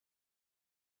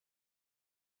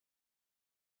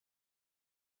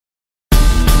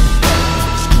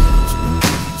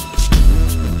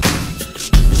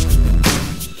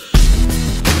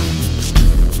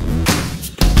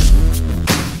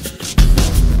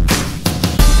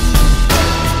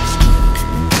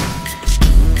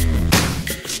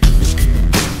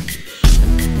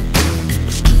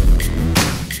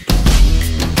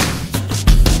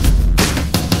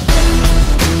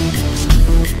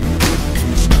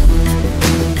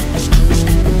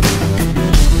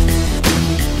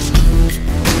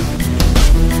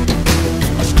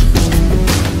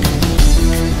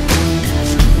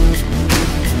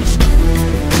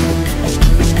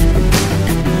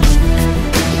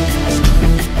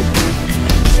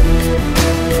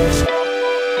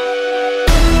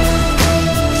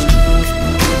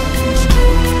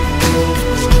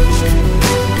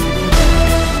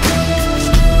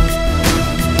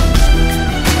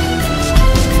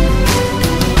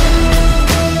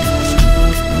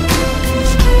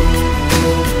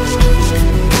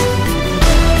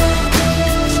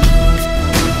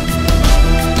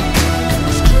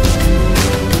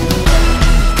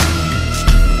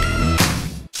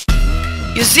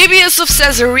Eusebius of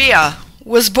Caesarea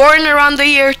was born around the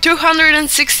year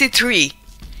 263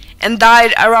 and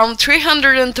died around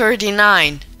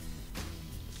 339.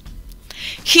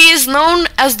 He is known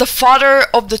as the father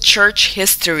of the church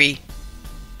history.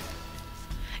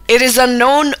 It is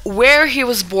unknown where he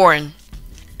was born,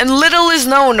 and little is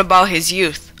known about his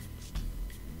youth.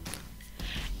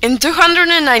 In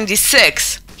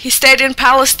 296, he stayed in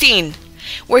Palestine,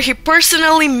 where he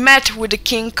personally met with the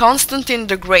king Constantine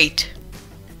the Great.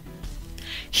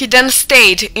 He then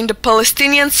stayed in the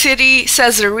Palestinian city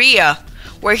Caesarea,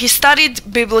 where he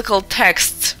studied biblical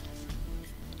texts.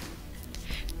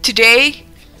 Today,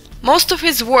 most of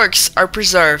his works are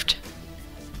preserved.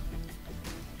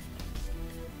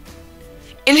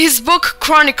 In his book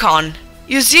Chronicon,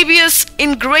 Eusebius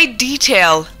in great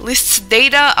detail lists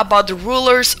data about the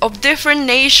rulers of different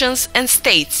nations and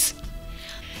states.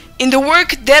 In the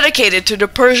work dedicated to the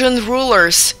Persian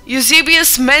rulers,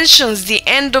 Eusebius mentions the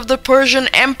end of the Persian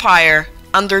Empire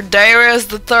under Darius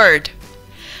III,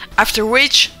 after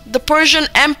which the Persian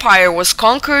Empire was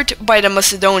conquered by the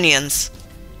Macedonians.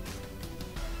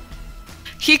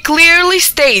 He clearly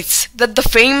states that the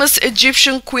famous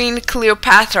Egyptian queen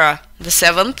Cleopatra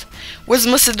VII was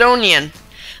Macedonian,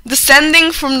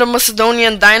 descending from the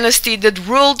Macedonian dynasty that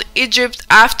ruled Egypt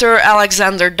after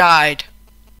Alexander died.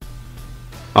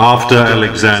 After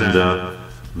Alexander,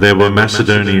 there were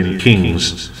Macedonian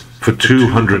kings for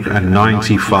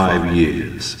 295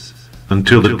 years,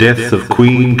 until the death of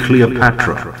Queen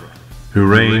Cleopatra, who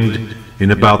reigned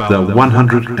in about the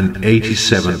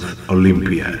 187th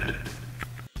Olympiad.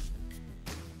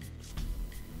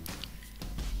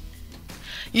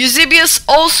 Eusebius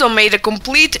also made a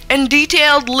complete and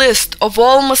detailed list of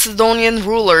all Macedonian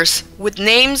rulers with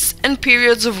names and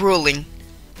periods of ruling.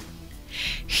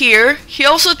 Here, he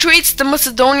also treats the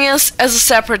Macedonians as a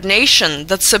separate nation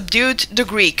that subdued the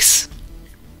Greeks.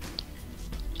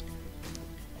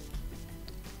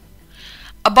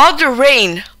 About the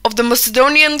reign of the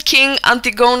Macedonian king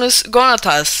Antigonus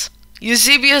Gonatas,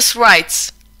 Eusebius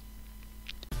writes,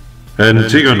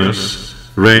 Antigonus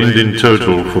reigned in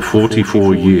total for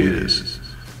 44 years.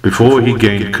 Before he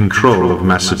gained control of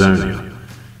Macedonia,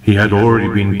 he had already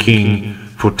been king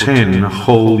for 10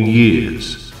 whole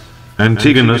years.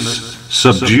 Antigonus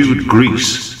subdued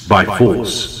Greece by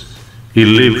force. He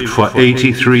lived for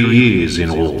 83 years in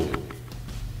all.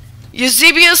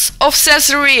 Eusebius of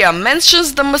Caesarea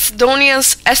mentions the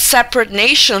Macedonians as separate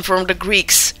nation from the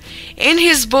Greeks in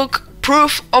his book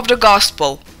Proof of the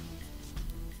Gospel.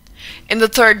 In the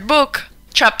third book,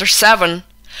 Chapter 7,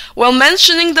 while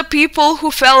mentioning the people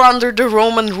who fell under the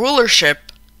Roman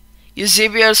rulership,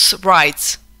 Eusebius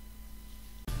writes,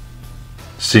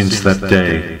 Since that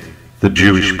day, the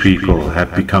Jewish people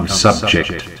have become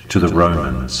subject to the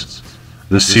Romans,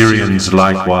 the Syrians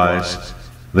likewise,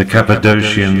 the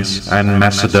Cappadocians and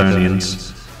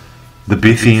Macedonians, the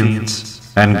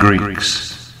Bithynians and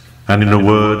Greeks, and in a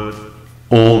word,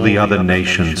 all the other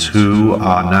nations who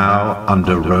are now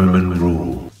under Roman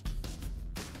rule.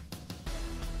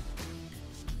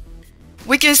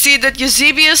 We can see that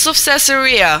Eusebius of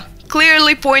Caesarea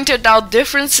clearly pointed out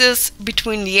differences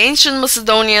between the ancient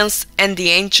Macedonians and the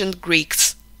ancient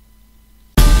Greeks.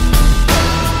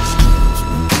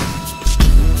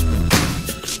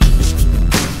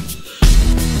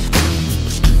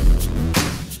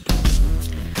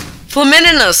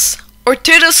 Flamininus, or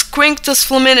Titus Quinctus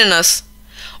Flamininus,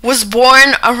 was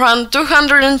born around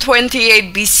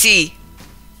 228 BC.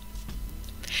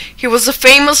 He was a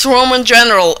famous Roman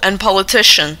general and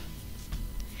politician.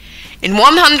 In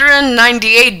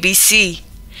 198 BC,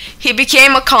 he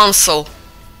became a consul.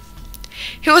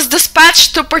 He was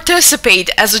dispatched to participate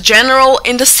as a general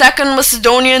in the Second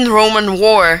Macedonian-Roman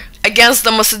War against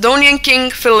the Macedonian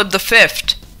king Philip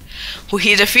V, who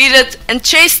he defeated and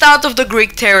chased out of the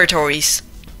Greek territories.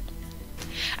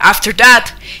 After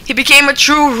that, he became a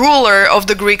true ruler of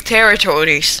the Greek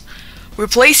territories,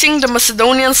 replacing the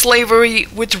Macedonian slavery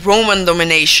with Roman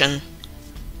domination.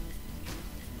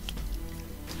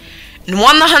 In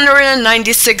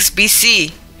 196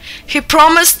 BC, he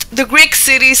promised the Greek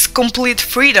cities complete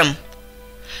freedom,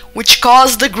 which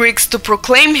caused the Greeks to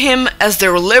proclaim him as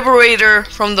their liberator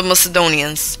from the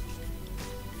Macedonians.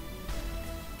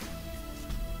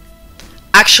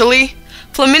 Actually,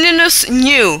 Flamininus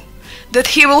knew that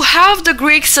he will have the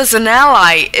Greeks as an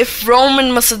ally if Rome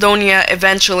and Macedonia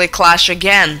eventually clash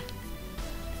again.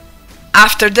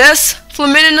 After this,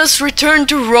 Flamininus returned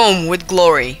to Rome with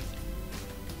glory.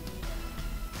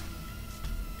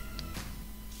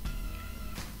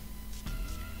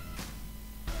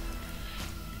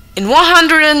 In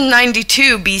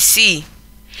 192 BC,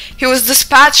 he was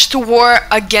dispatched to war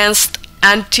against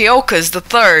Antiochus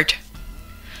III,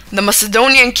 the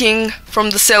Macedonian king from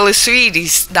the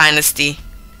Seleucids dynasty,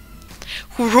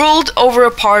 who ruled over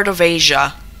a part of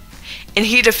Asia, and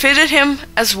he defeated him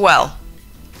as well.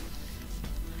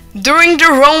 During the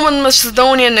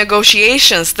Roman-Macedonian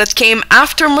negotiations that came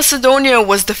after Macedonia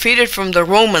was defeated from the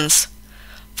Romans,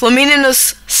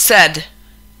 Flamininus said,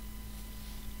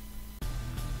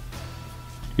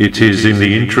 "It is in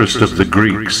the interest of the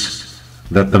Greeks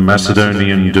that the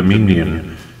Macedonian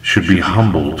dominion should be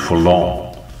humbled for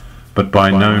long, but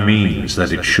by no means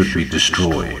that it should be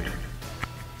destroyed."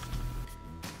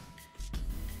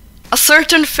 A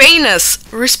certain Phanes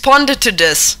responded to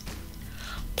this,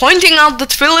 pointing out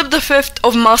that Philip V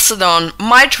of Macedon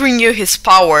might renew his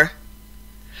power,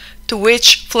 to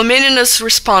which Flamininus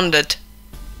responded,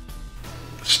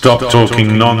 "Stop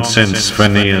talking nonsense,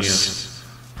 Phineas,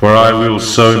 for I will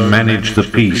so manage the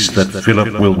peace that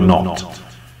Philip will not,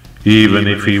 even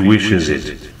if he wishes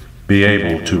it, be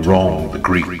able to wrong the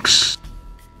Greeks."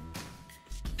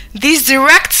 These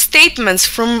direct statements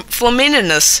from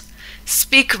Flamininus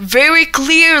speak very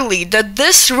clearly that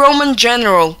this Roman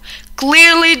general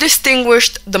clearly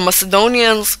distinguished the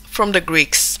Macedonians from the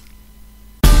Greeks.